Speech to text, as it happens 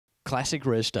Classic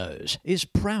Restos is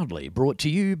proudly brought to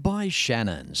you by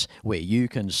Shannons, where you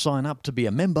can sign up to be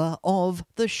a member of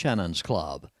the Shannons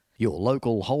Club, your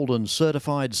local Holden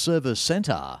certified service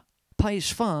centre, Pace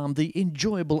Farm the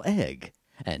enjoyable egg,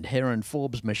 and Heron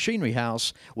Forbes Machinery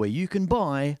House, where you can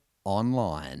buy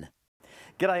online.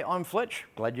 G'day, I'm Fletch.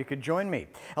 Glad you could join me.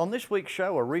 On this week's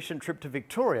show, a recent trip to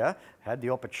Victoria, had the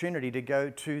opportunity to go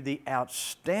to the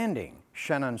outstanding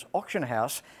Shannons Auction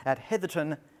House at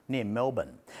Heatherton near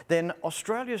Melbourne. Then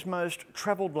Australia's most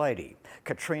travelled lady,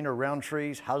 Katrina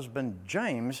Rowntree's husband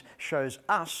James, shows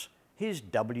us his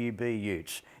WB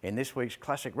Utes in this week's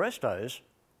Classic Restos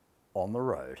on the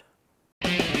road.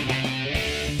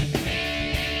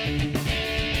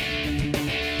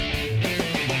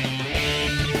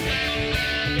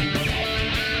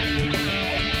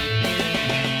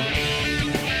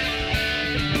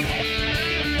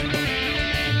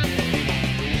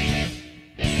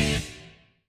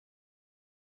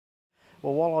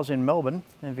 Well, while I was in Melbourne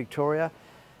and Victoria,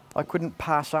 I couldn't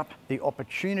pass up the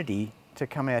opportunity to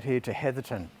come out here to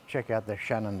Heatherton, check out the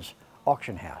Shannons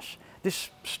Auction House.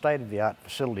 This state-of-the-art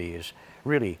facility is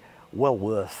really well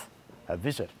worth a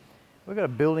visit. We've got a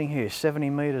building here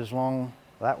 70 metres long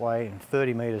that way and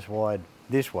 30 metres wide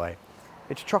this way.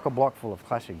 It's chock-a-block full of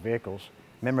classic vehicles,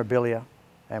 memorabilia,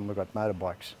 and we've got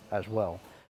motorbikes as well.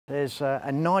 There's a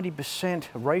 90%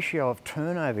 ratio of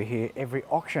turnover here every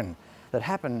auction that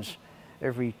happens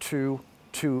every two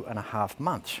and a half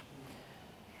months.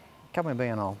 Come with me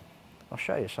and I'll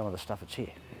show you some of the stuff that's here.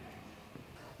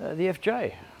 The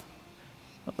FJ,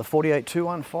 the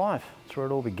 48215, that's where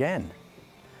it all began.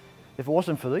 If it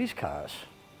wasn't for these cars,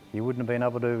 you wouldn't have been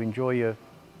able to enjoy your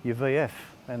VF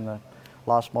and the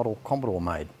last model Commodore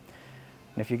made.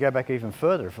 And if you go back even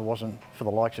further, if it wasn't for the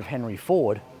likes of Henry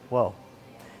Ford, well,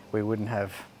 we wouldn't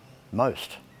have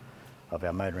most of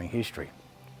our motoring history.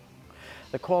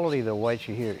 The quality that awaits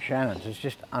you here at Shannons is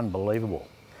just unbelievable.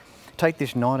 Take this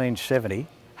 1970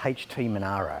 HT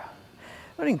Monaro.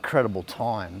 An incredible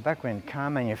time, back when car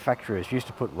manufacturers used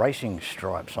to put racing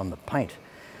stripes on the paint.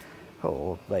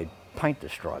 Or they'd paint the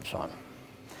stripes on.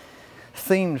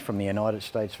 Themed from the United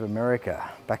States of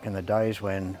America, back in the days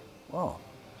when, well,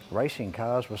 racing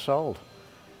cars were sold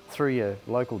through your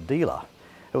local dealer.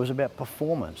 It was about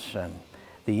performance and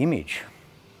the image.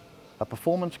 A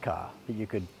performance car that you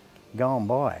could go and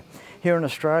buy. Here in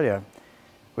Australia,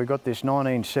 we've got this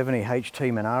 1970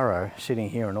 HT Monaro sitting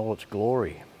here in all its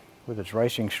glory with its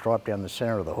racing stripe down the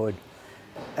centre of the hood.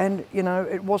 And, you know,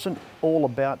 it wasn't all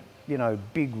about, you know,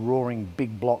 big roaring,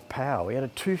 big block power. We had a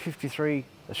 253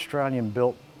 Australian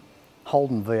built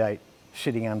Holden V8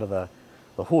 sitting under the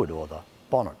hood or the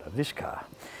bonnet of this car.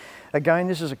 Again,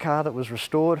 this is a car that was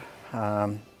restored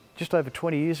just over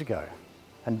 20 years ago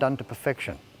and done to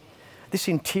perfection. This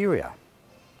interior,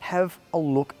 have a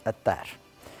look at that.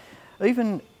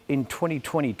 Even in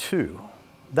 2022,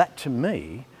 that to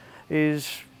me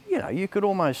is, you know, you could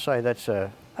almost say that's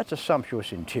a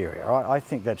sumptuous interior. I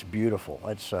think that's beautiful.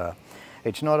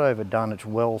 It's not overdone, it's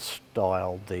well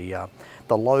styled. The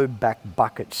low back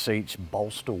bucket seats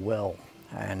bolster well,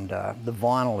 and the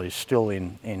vinyl is still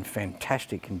in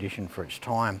fantastic condition for its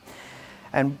time.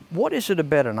 And what is it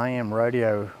about an AM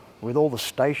radio with all the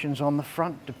stations on the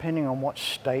front, depending on what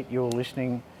state you're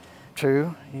listening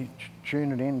to? You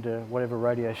tune it in to whatever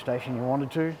radio station you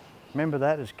wanted to. Remember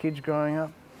that as kids growing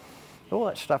up? All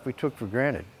that stuff we took for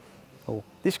granted. Well,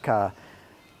 this car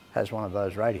has one of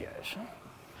those radios.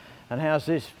 And how's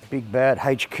this? Big Bad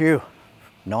HQ,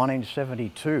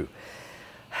 1972.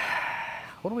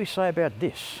 What do we say about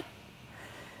this?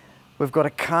 We've got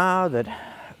a car that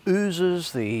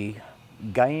oozes the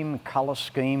game colour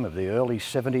scheme of the early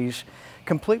 70s,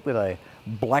 complete with a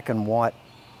black and white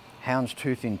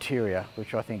houndstooth interior,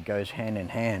 which I think goes hand in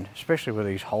hand, especially with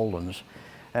these Holdens.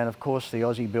 And of course the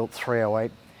Aussie-built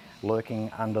 308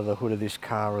 lurking under the hood of this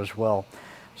car as well.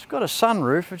 It's got a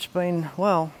sunroof. It's been,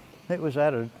 well, it was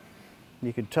added.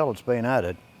 You could tell it's been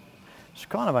added. It's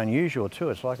kind of unusual too.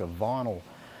 It's like a vinyl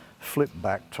flip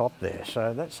back top there.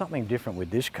 So that's something different with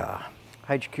this car.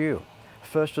 HQ.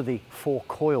 First of the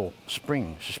 4-coil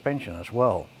spring suspension as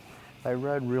well. They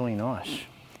rode really nice.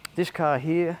 This car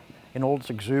here, in all its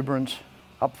exuberance,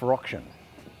 up for auction.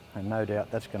 And no doubt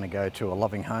that's going to go to a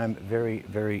loving home very,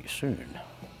 very soon.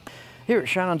 Here at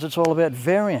Shannons, it's all about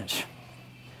variants.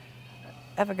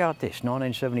 Have a go at this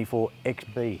 1974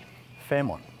 XB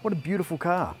Ford. What a beautiful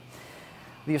car.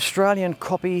 The Australian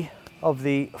copy of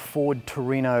the Ford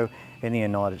Torino in the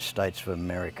United States of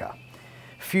America.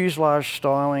 Fuselage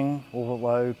styling,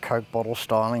 although Coke bottle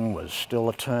styling was still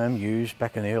a term used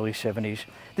back in the early 70s.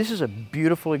 This is a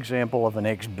beautiful example of an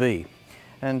XB.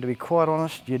 And to be quite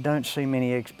honest, you don't see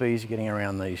many XBs getting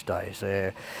around these days.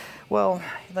 Well,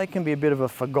 they can be a bit of a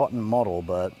forgotten model,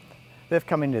 but they've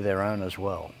come into their own as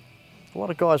well. A lot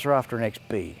of guys are after an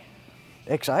XB.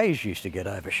 XAs used to get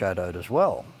overshadowed as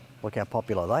well. Look how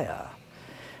popular they are.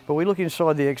 But we look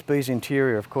inside the XB's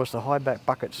interior, of course, the high back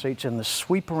bucket seats and the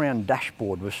sweep around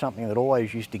dashboard was something that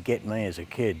always used to get me as a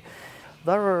kid.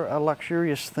 They were a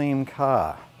luxurious themed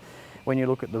car. When you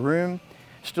look at the room,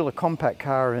 still a compact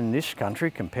car in this country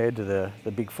compared to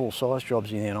the big full-size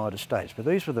jobs in the United States. But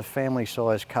these were the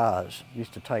family-sized cars.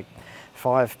 Used to take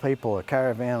 5 people, a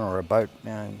caravan or a boat,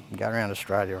 and go around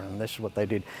Australia, and this is what they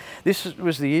did. This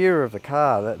was the era of the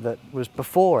car that was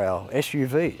before our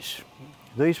SUVs.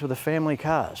 These were the family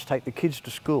cars. Take the kids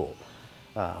to school,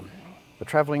 the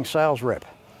travelling sales rep.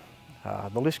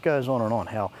 The list goes on and on,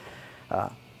 how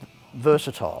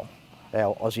versatile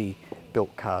our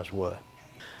Aussie-built cars were.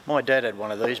 My dad had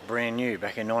one of these brand new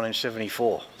back in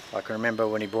 1974. I can remember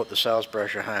when he brought the sales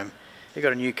brochure home. He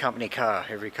got a new company car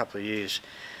every couple of years.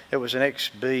 It was an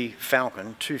XB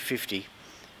Falcon 250,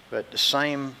 but the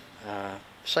same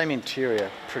interior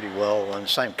pretty well, and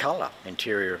same colour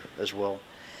interior as well.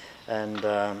 And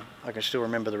I can still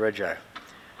remember the rego,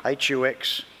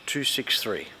 HUX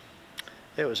 263.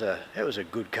 It was a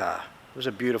good car. It was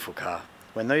a beautiful car.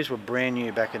 When these were brand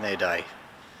new back in their day,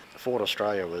 Ford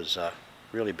Australia was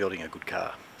really building a good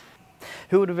car.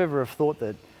 Who would have ever have thought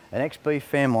that an XB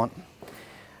Fairmont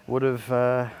would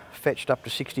have fetched up to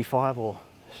 $65,000 or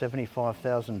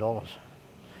 $75,000?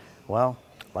 Well,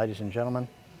 ladies and gentlemen,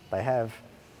 they have,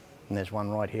 and there's one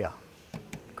right here.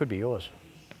 Could be yours.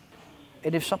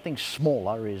 And if something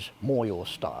smaller is more your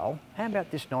style, how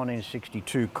about this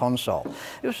 1962 Consul?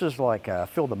 This was like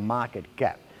fill the market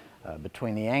gap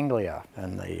between the Anglia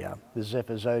and the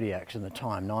Zephyr Zodiacs in the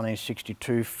time.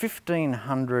 1962,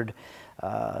 1500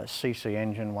 cc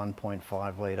engine,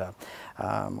 1.5 litre.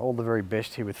 All the very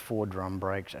best here with 4 drum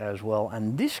brakes as well.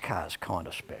 And this car's kind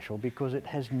of special because it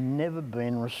has never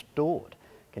been restored.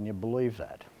 Can you believe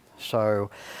that? So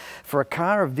for a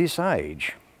car of this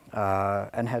age,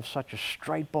 and have such a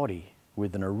straight body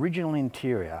with an original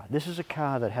interior, this is a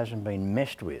car that hasn't been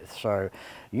messed with. So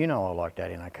you know I like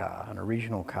that in a car, an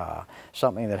original car,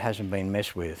 something that hasn't been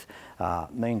messed with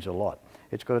means a lot.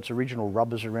 It's got its original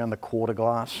rubbers around the quarter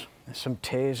glass, some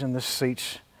tears in the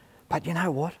seats, but you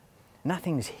know what?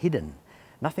 Nothing's hidden.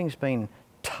 Nothing's been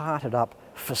tarted up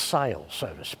for sale,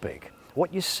 so to speak.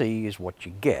 What you see is what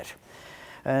you get.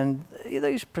 And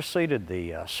these preceded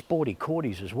the sporty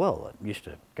Cortis as well that used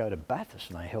to go to Bathurst,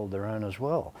 and they held their own as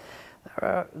well.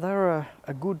 They were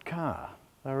a good car.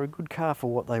 They were a good car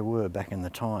for what they were back in the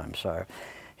time. So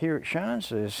here at Shannons,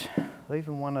 there's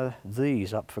even one of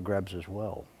these up for grabs as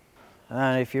well.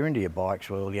 And if you're into your bikes,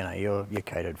 well, you know, you're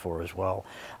catered for as well.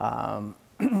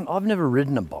 I've never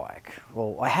ridden a bike.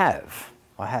 Well, I have.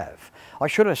 I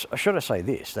should say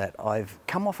this, that I've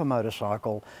come off a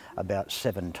motorcycle about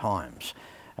 7 times,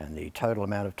 and the total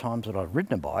amount of times that I've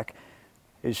ridden a bike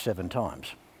is 7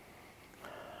 times.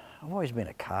 I've always been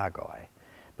a car guy,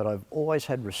 but I've always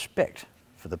had respect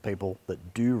for the people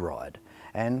that do ride.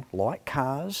 And like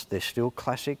cars, they're still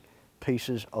classic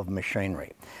pieces of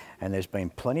machinery. And there's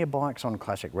been plenty of bikes on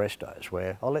classic Restos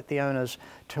where I'll let the owners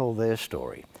tell their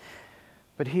story.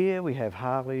 But here we have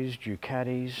Harleys,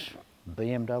 Ducatis,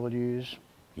 BMWs,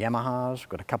 Yamahas,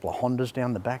 got a couple of Hondas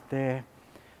down the back there.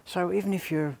 So even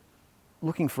if you're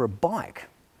looking for a bike,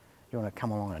 you want to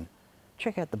come along and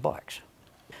check out the bikes.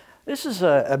 This is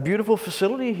a beautiful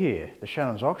facility here, the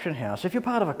Shannons Auction House. If you're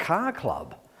part of a car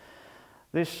club,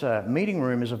 this meeting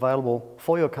room is available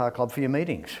for your car club for your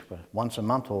meetings, once a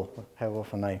month or how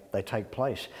often they take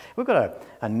place. We've got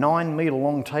a 9 metre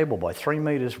long table by 3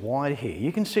 metres wide here.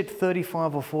 You can sit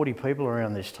 35 or 40 people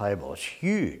around this table. It's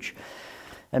huge.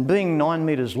 And being 9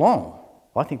 metres long,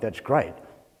 I think that's great,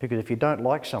 because if you don't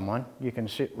like someone, you can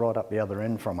sit right up the other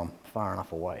end from them, far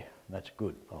enough away. That's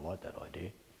good. I like that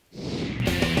idea.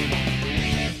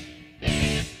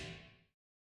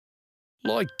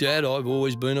 Like Dad, I've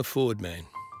always been a Ford man.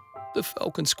 The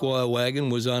Falcon Squire wagon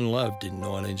was unloved in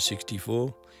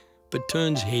 1964, but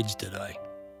turns heads today.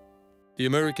 The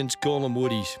Americans call them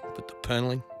woodies, but the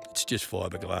panelling, it's just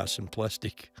fiberglass and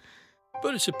plastic.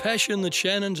 But it's a passion that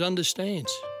Shannons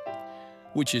understands,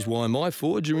 which is why my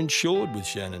Fords are insured with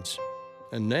Shannons.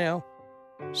 And now,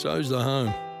 so's the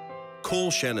home.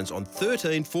 Call Shannons on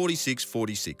 13 46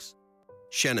 46.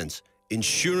 Shannons,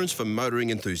 insurance for motoring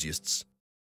enthusiasts.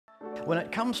 When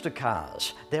it comes to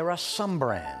cars, there are some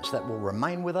brands that will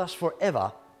remain with us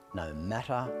forever, no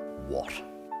matter what.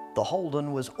 The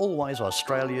Holden was always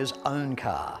Australia's own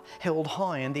car, held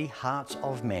high in the hearts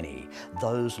of many.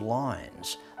 Those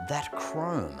lines, that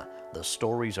chrome, the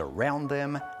stories around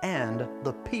them and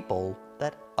the people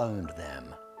that owned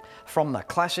them. From the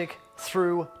classic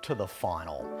through to the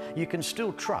final, you can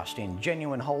still trust in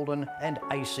genuine Holden and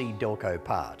AC Delco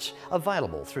parts,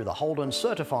 available through the Holden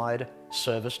Certified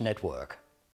Service Network.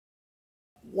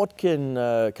 What can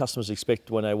customers expect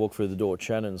when they walk through the door at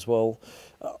Shannons? Well,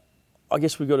 I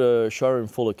guess we've got a showroom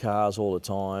full of cars all the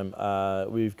time.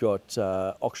 We've got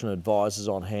auction advisors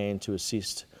on hand to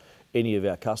assist any of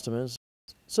our customers.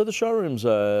 So the showrooms,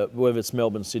 whether it's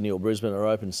Melbourne, Sydney or Brisbane, are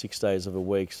open 6 days of a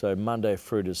week. So Monday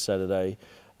through to Saturday,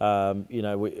 you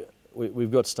know,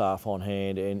 we've got staff on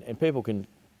hand and people can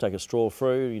take a stroll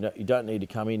through. You know, you don't need to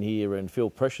come in here and feel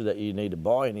pressure that you need to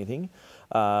buy anything.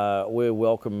 We're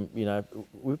welcome, you know,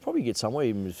 we probably get somewhere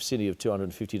in the vicinity of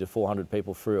 250 to 400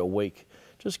 people through a week,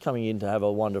 just coming in to have a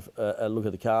look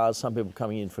at the cars. Some people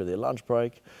coming in for their lunch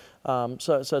break. So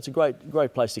it's a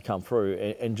great place to come through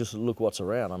and just look what's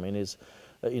around. I mean, there's,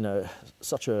 you know,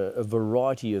 such a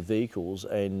variety of vehicles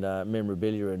and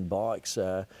memorabilia and bikes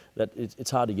that it's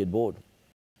hard to get bored.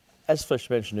 As Fletch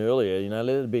mentioned earlier, you know,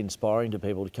 let it be inspiring to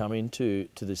people to come into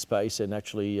this space and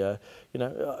actually, you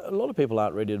know, a lot of people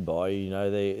aren't ready to buy. You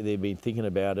know, they've been thinking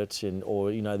about it,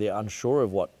 or you know, they're unsure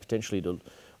of what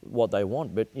they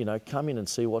want. But you know, come in and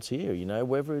see what's here. You know,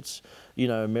 whether it's, you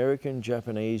know, American,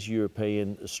 Japanese,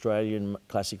 European, Australian,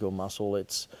 classic or muscle.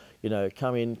 It's, you know,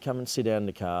 come and sit down in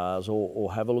the cars,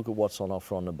 or have a look at what's on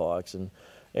offer on the bikes.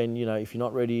 And you know, if you're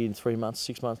not ready in 3 months,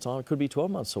 6 months time, it could be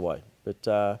 12 months away.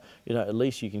 But you know, at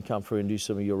least you can come through and do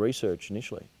some of your research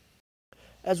initially.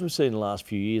 As we've seen in the last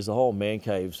few years, the whole man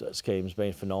cave scheme's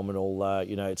been phenomenal.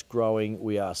 You know, it's growing.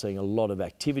 We are seeing a lot of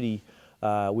activity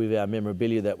with our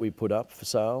memorabilia that we put up for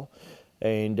sale.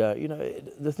 And you know,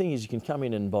 the thing is, you can come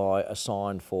in and buy a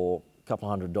sign for a couple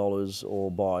 $100,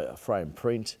 or buy a frame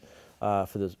print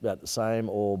for about the same,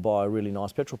 or buy a really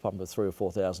nice petrol pump for $3,000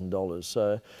 or $4,000.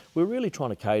 So we're really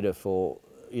trying to cater for,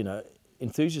 you know,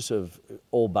 enthusiasts of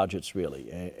all budgets really,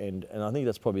 and I think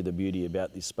that's probably the beauty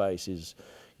about this space is,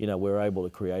 you know, we're able to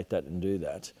create that and do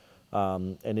that.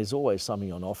 And there's always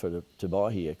something on offer to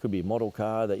buy here. It could be a model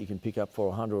car that you can pick up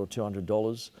for $100 or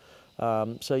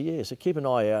 $200. So yeah, so keep an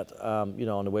eye out, you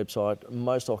know, on the website.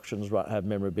 Most auctions have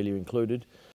memorabilia included.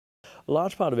 A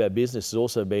large part of our business has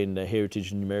also been the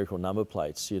heritage and numerical number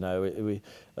plates. You know,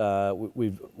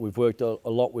 we've worked a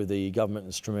lot with the government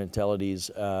instrumentalities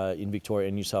in Victoria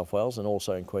and New South Wales, and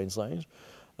also in Queensland.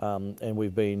 And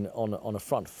we've been on a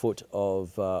front foot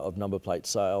of number plate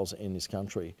sales in this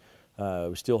country.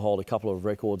 We still hold a couple of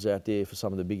records out there for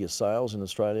some of the biggest sales in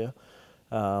Australia.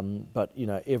 But you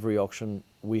know, every auction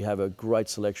we have a great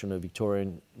selection of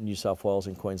Victorian, New South Wales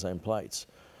and Queensland plates.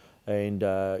 And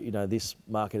you know, this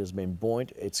market has been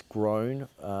buoyant. It's grown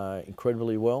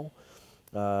incredibly well.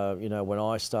 You know, when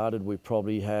I started, we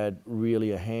probably had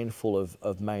really a handful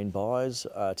of main buyers.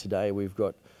 Today we've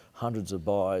got hundreds of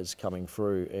buyers coming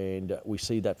through, and we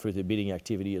see that through the bidding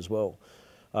activity as well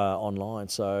online.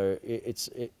 So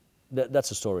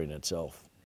that's a story in itself.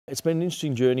 It's been an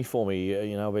interesting journey for me.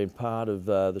 You know, I've been part of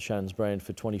the Shannons brand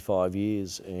for 25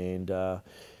 years, and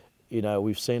you know,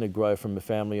 we've seen it grow from a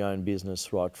family-owned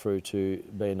business right through to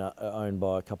being owned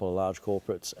by a couple of large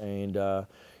corporates. And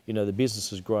you know, the business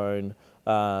has grown,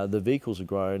 the vehicles have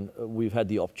grown. We've had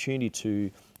the opportunity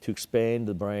to expand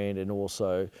the brand, and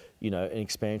also, you know, an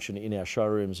expansion in our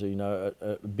showrooms. You know,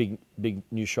 a big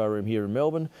new showroom here in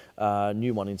Melbourne,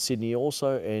 new one in Sydney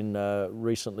also, and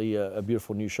recently a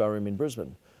beautiful new showroom in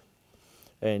Brisbane.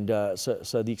 And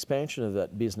so the expansion of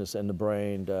that business and the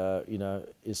brand, you know,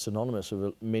 is synonymous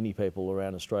with many people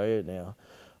around Australia now.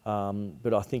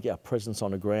 But I think our presence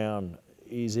on the ground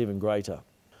is even greater.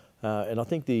 And I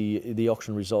think the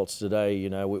auction results today,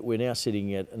 you know, we're now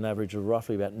sitting at an average of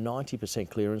roughly about 90%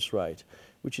 clearance rate,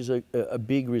 which is a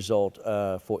big result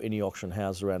for any auction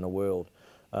house around the world.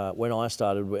 When I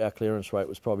started, our clearance rate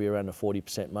was probably around the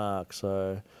 40% mark.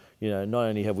 So, you know, not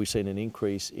only have we seen an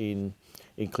increase in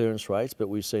clearance rates, but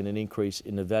we've seen an increase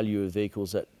in the value of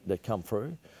vehicles that come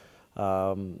through.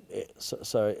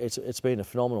 So it's been a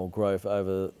phenomenal growth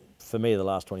over, for me, the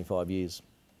last 25 years.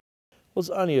 Well, it's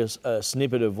only a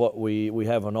snippet of what we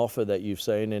have on offer that you've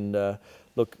seen, and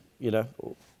look, you know,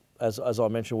 as I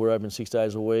mentioned, we're open 6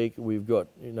 days a week. We've got,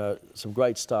 you know, some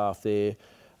great staff there.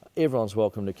 Everyone's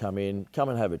welcome to come in, come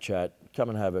and have a chat, come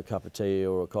and have a cup of tea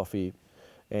or a coffee,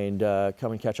 and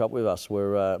come and catch up with us.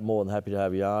 We're more than happy to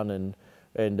have you on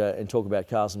and talk about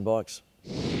cars and bikes.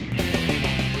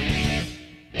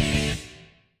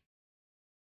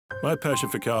 My passion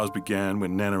for cars began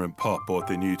when Nana and Pop bought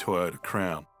their new Toyota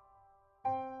Crown.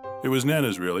 It was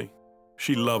Nana's, really.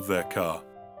 She loved that car.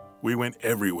 We went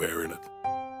everywhere in it.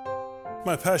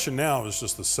 My passion now is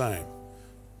just the same,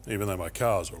 even though my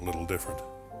cars are a little different.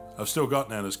 I've still got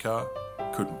Nana's car,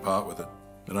 couldn't part with it.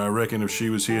 And I reckon if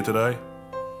she was here today,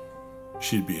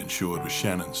 she'd be insured with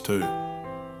Shannons too.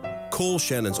 Call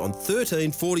Shannons on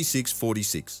 13 46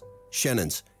 46.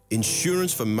 Shannons,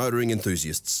 insurance for motoring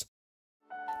enthusiasts.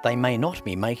 They may not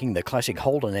be making the classic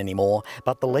Holden anymore,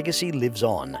 but the legacy lives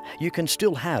on. You can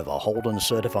still have a Holden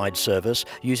certified service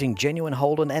using genuine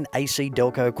Holden and AC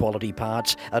Delco quality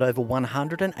parts at over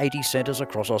 180 centres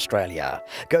across Australia.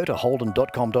 Go to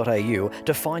holden.com.au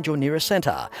to find your nearest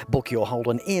centre. Book your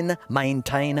Holden in,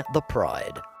 maintain the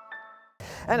pride.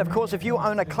 And of course, if you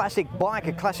own a classic bike,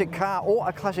 a classic car or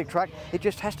a classic truck, it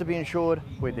just has to be insured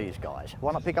with these guys.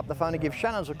 Why not pick up the phone and give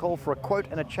Shannons a call for a quote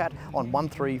and a chat on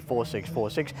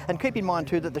 134646. And keep in mind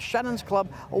too that the Shannons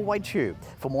Club awaits you.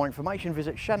 For more information,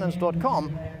 visit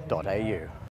shannons.com.au.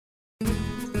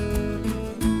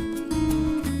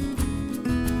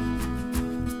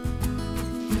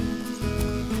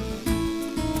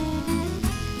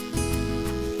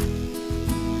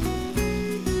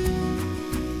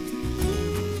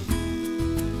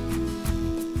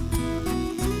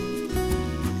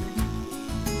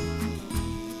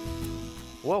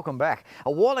 Welcome back.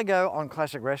 A while ago on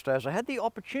Classic Restos, I had the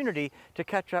opportunity to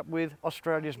catch up with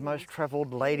Australia's most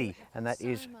travelled lady, and that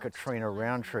is Katrina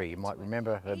Roundtree. You might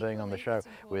remember her being on the show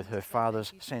with her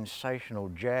father's sensational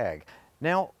Jag.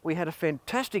 Now, we had a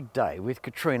fantastic day with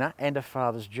Katrina and her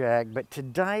father's Jag, but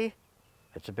today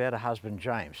it's about her husband,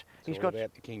 James. He's got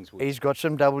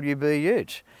some WB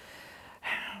Utes.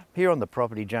 Here on the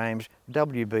property, James,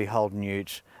 WB Holden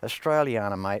Utes,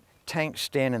 Australiana, mate, tanks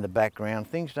stand in the background.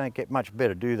 Things don't get much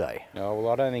better, do they? No,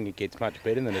 well, I don't think it gets much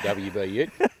better than a WB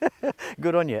Ute.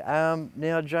 Good on you.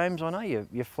 Now, James, I know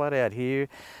you're flat out here.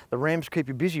 The Rams keep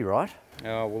you busy, right?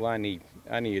 Oh, well, only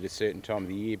at a certain time of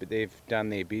the year, but they've done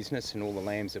their business and all the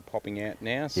lambs are popping out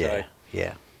now. So,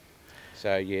 yeah.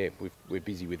 So, yeah, we're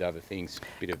busy with other things.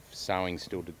 A bit of sowing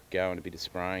still to go and a bit of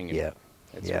spraying and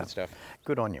that sort of stuff.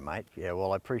 Good on you, mate. Yeah,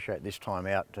 well, I appreciate this time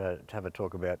out to have a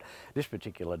talk about this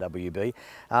particular WB.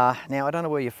 Now, I don't know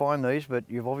where you find these, but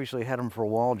you've obviously had them for a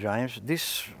while, James.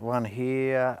 This one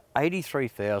here,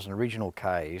 83,000 original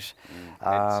Ks.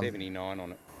 Had 79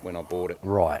 on it when I bought it.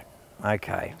 Right,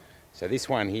 okay. So this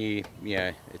one here,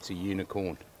 it's a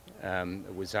unicorn.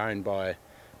 It was owned by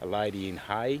a lady in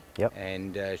Hay,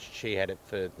 and she had it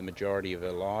for the majority of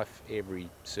her life. Every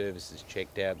service is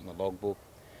checked out in the logbook.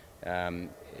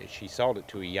 She sold it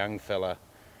to a young fella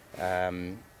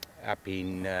up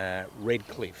in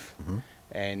Redcliffe,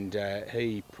 and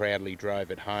he proudly drove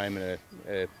it home, and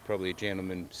probably a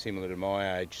gentleman similar to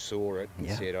my age saw it and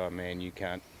said, "Oh man, you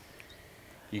can't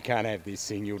have this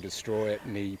thing, you'll destroy it."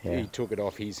 And he took it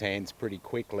off his hands pretty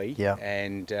quickly,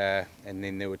 and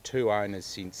then there were two owners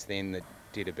since then that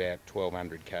did about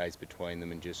 1,200 Ks between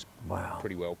them and just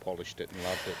pretty well polished it and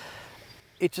loved it.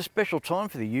 It's a special time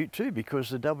for the Ute too, because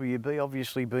the WB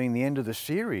obviously being the end of the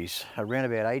series. Around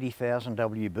about 80,000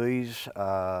 WBs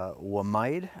were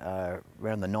made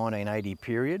around the 1980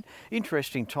 period.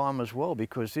 Interesting time as well,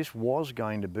 because this was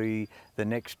going to be the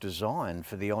next design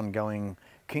for the ongoing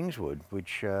Kingswood,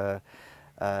 which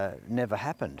never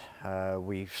happened.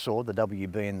 We saw the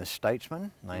WB and the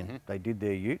Statesman. They did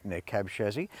their Ute and their cab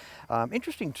chassis.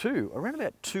 Interesting too, around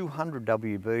about 200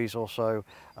 WBs also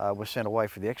were sent away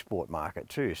for the export market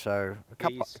too. So a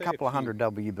couple of hundred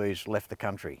WBs left the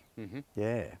country.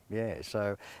 Yeah,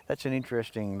 so that's an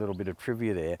interesting little bit of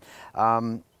trivia there.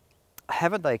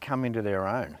 Haven't they come into their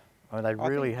own? I mean, they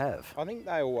really have. I think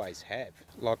they always have.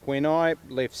 Like when I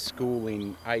left school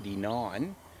in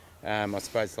 '89, I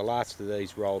suppose the last of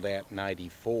these rolled out in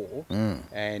 '84,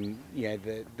 and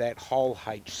that whole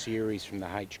H series from the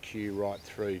HQ right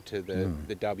through to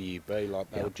the WB, like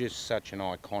they were just such an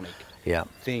iconic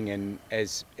thing. And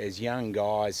as young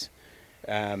guys,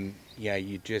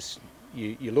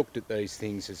 you looked at these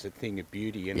things as a thing of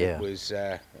beauty, and it was,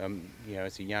 as a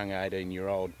young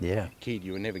 18-year-old kid,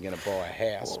 you were never going to buy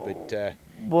a house, but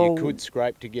you could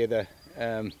scrape together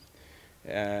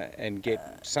and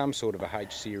get some sort of a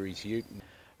H series Ute.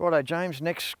 Righto, James,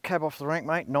 next cab off the rank,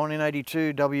 mate,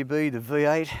 1982 WB, the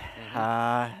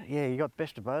V8. You got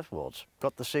best of both worlds.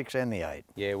 Got the 6 and the 8.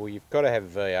 Yeah, well, you've got to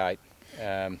have a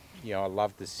V8. I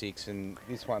love the 6, and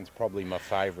this one's probably my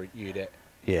favourite Ute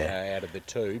out of the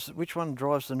two. Which one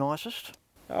drives the nicest?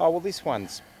 Oh, well, this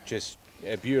one's just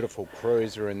a beautiful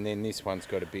cruiser, and then this one's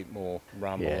got a bit more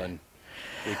rumble, and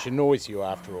which annoys you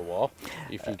after a while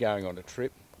if you're going on a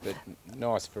trip. But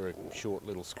nice for a short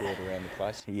little squirt around the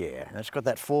place. Yeah, and it's got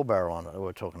that 4-barrel on it that we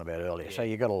were talking about earlier, so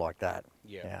you got to like that.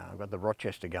 Yeah, I've got the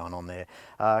Rochester going on there.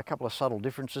 A couple of subtle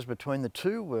differences between the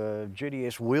two.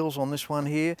 GDS wheels on this one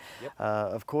here. Yep.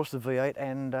 Of course the V8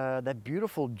 and that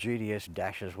beautiful GDS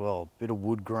dash as well. Bit of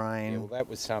wood grain. Yeah, well, that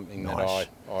was something Nice.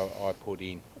 that I put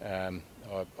in.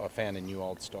 I found a new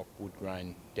old stock wood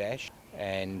grain dash,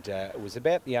 and it was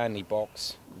about the only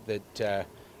box that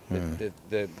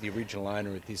the original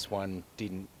owner of this one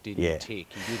didn't tick. He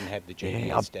didn't have the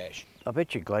GDS dash. I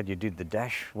bet you're glad you did the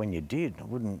dash when you did. I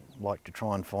wouldn't like to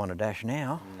try and find a dash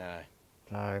now. No.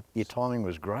 So your timing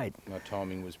was great. My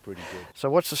timing was pretty good. So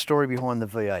what's the story behind the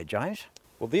V8, James?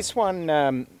 Well, this one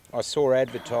I saw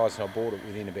advertised and I bought it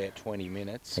within about 20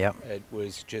 minutes. Yep. It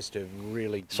was just a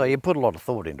really... So you put a lot of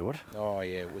thought into it. Oh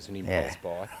yeah, it was an impulse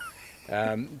buy.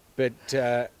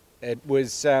 But it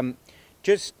was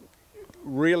just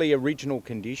really original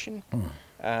condition.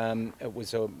 It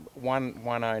was a one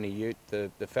owner ute.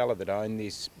 The fella that owned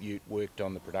this ute worked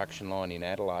on the production line in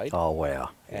Adelaide. Oh wow!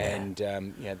 And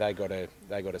they got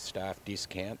a staff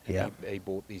discount. Yeah. He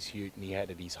bought this ute and he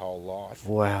had it his whole life.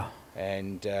 Wow!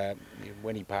 And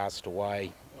when he passed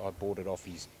away, I bought it off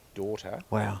his daughter.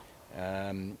 Wow!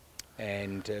 And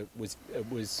it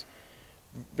was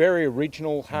very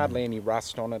original, hardly any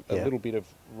rust on it. A little bit of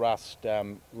rust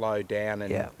low down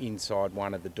and inside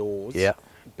one of the doors. Yeah.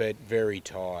 But very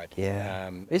tight.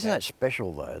 Yeah. Isn't that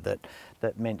special though?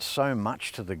 That meant so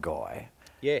much to the guy.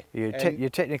 Yeah. You're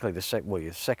technically the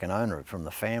second owner from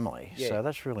the family. Yeah. So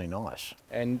that's really nice.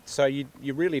 And so you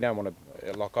really don't want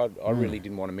to, like I really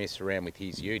didn't want to mess around with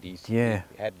his ute. He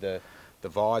had the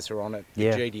visor on it,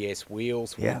 the GDS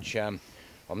wheels, which I'm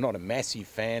not a massive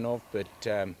fan of, but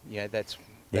that's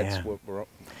what we're.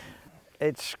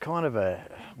 It's kind of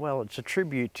it's a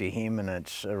tribute to him and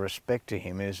it's a respect to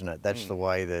him, isn't it? That's the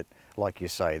way that, like you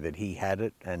say, that he had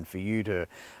it, and for you to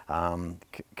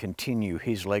continue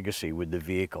his legacy with the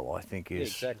vehicle, I think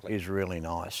is really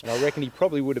nice. And I reckon he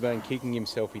probably would have been kicking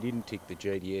himself if he didn't tick the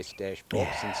GDS dash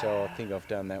box, and so I think I've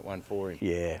done that one for him.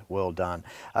 Yeah, well done.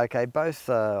 Okay,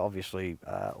 both obviously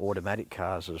automatic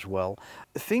cars as well.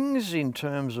 Things in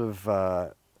terms of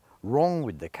wrong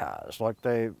with the cars, like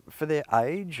for their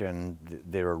age and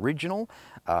they're original,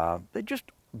 they're just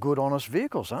good, honest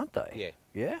vehicles, aren't they? Yeah.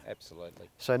 Yeah? Absolutely.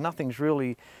 So nothing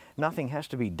has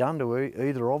to be done to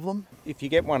either of them? If you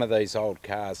get one of these old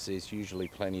cars, there's usually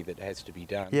plenty that has to be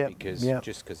done,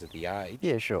 just because of the age.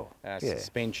 Yeah, sure.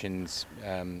 Suspension's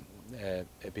a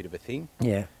bit of a thing.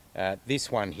 Yeah.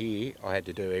 This one here, I had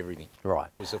to do everything. Right.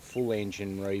 It was a full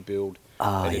engine rebuild.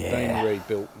 It had been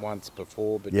rebuilt once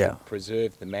before, but to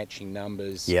preserve the matching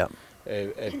numbers of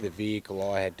the vehicle,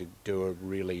 I had to do a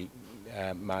really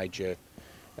major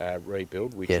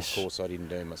rebuild, which of course I didn't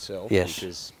do myself,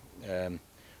 because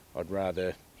I'd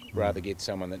rather get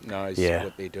someone that knows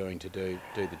what they're doing to do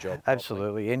the job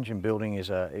Absolutely. Properly. Engine building is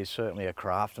certainly a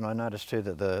craft, and I noticed too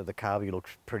that the carby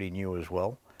looks pretty new as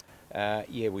well.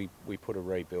 We put a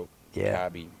rebuilt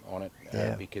carby on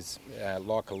it because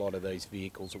like a lot of these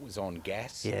vehicles, it was on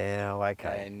gas. Yeah,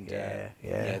 okay. And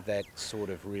that sort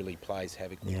of really plays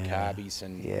havoc with carbies,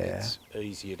 and it's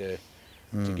easier to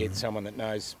get someone that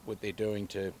knows what they're doing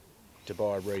to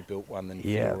buy a rebuilt one than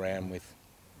fiddle around with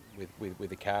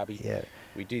a carby. Yeah.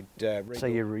 We did. So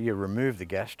you removed the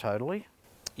gas totally?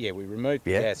 Yeah, we removed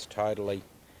the gas totally.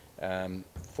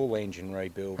 Full engine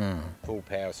rebuild, full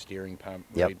power steering pump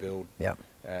rebuild,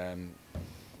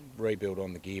 rebuild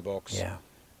on the gearbox.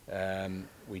 Yeah.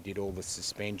 We did all the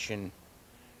suspension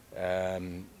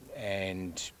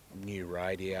and new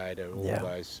radiator, all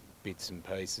those bits and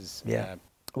pieces. Yeah.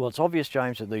 Well, it's obvious,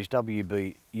 James, that these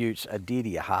WB utes are dear to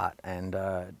your heart, and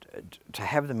to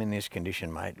have them in this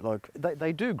condition, mate, look,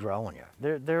 they do grow on you.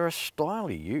 They're a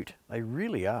stylish ute. They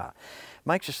really are.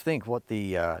 Makes us think what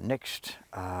the next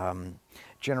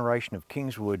generation of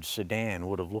Kingswood sedan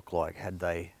would have looked like had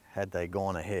they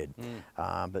gone ahead.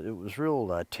 But it was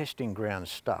real testing ground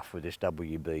stuff with this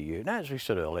WB ute. And as we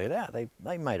said earlier,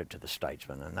 they made it to the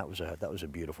Statesman, and that was a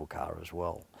beautiful car as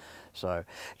well. So,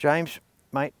 James,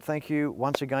 mate, thank you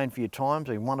once again for your time. It's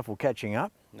been wonderful catching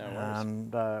up. No worries.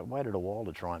 And waited a while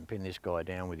to try and pin this guy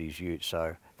down with his ute.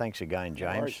 So thanks again,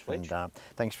 James. No worries, Fletch. And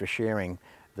thanks for sharing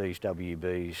these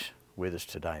WBs with us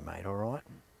today, mate. All right?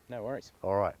 No worries.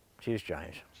 All right. Cheers,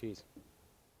 James. Cheers.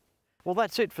 Well,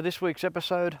 that's it for this week's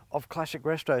episode of Classic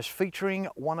Restos, featuring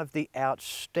one of the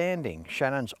outstanding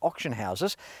Shannons auction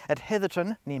houses at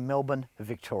Heatherton near Melbourne,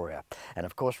 Victoria. And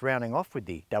of course, rounding off with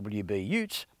the WB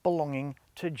utes belonging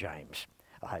to James.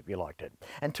 I hope you liked it.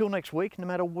 Until next week, no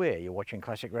matter where you're watching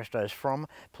Classic Restos from,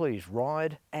 please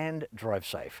ride and drive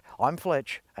safe. I'm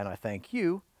Fletch, and I thank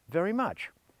you very much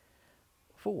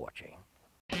for watching.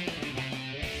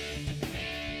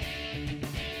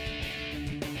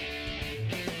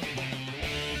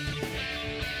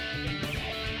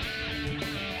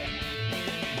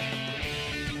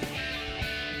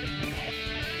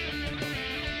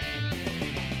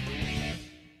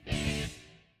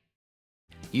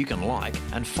 You can like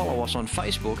and follow us on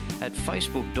Facebook at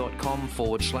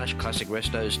facebook.com/Classic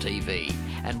Restos TV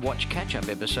and watch catch-up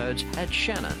episodes at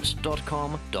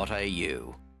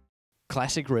shannons.com.au.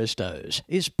 Classic Restos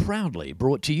is proudly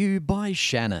brought to you by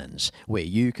Shannons, where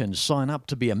you can sign up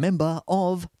to be a member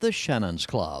of the Shannons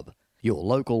Club, your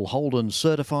local Holden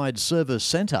certified service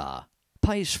centre,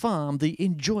 Pace Farm the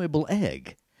enjoyable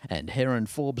egg, and Heron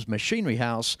Forbes Machinery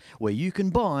House, where you can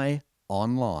buy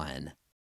online.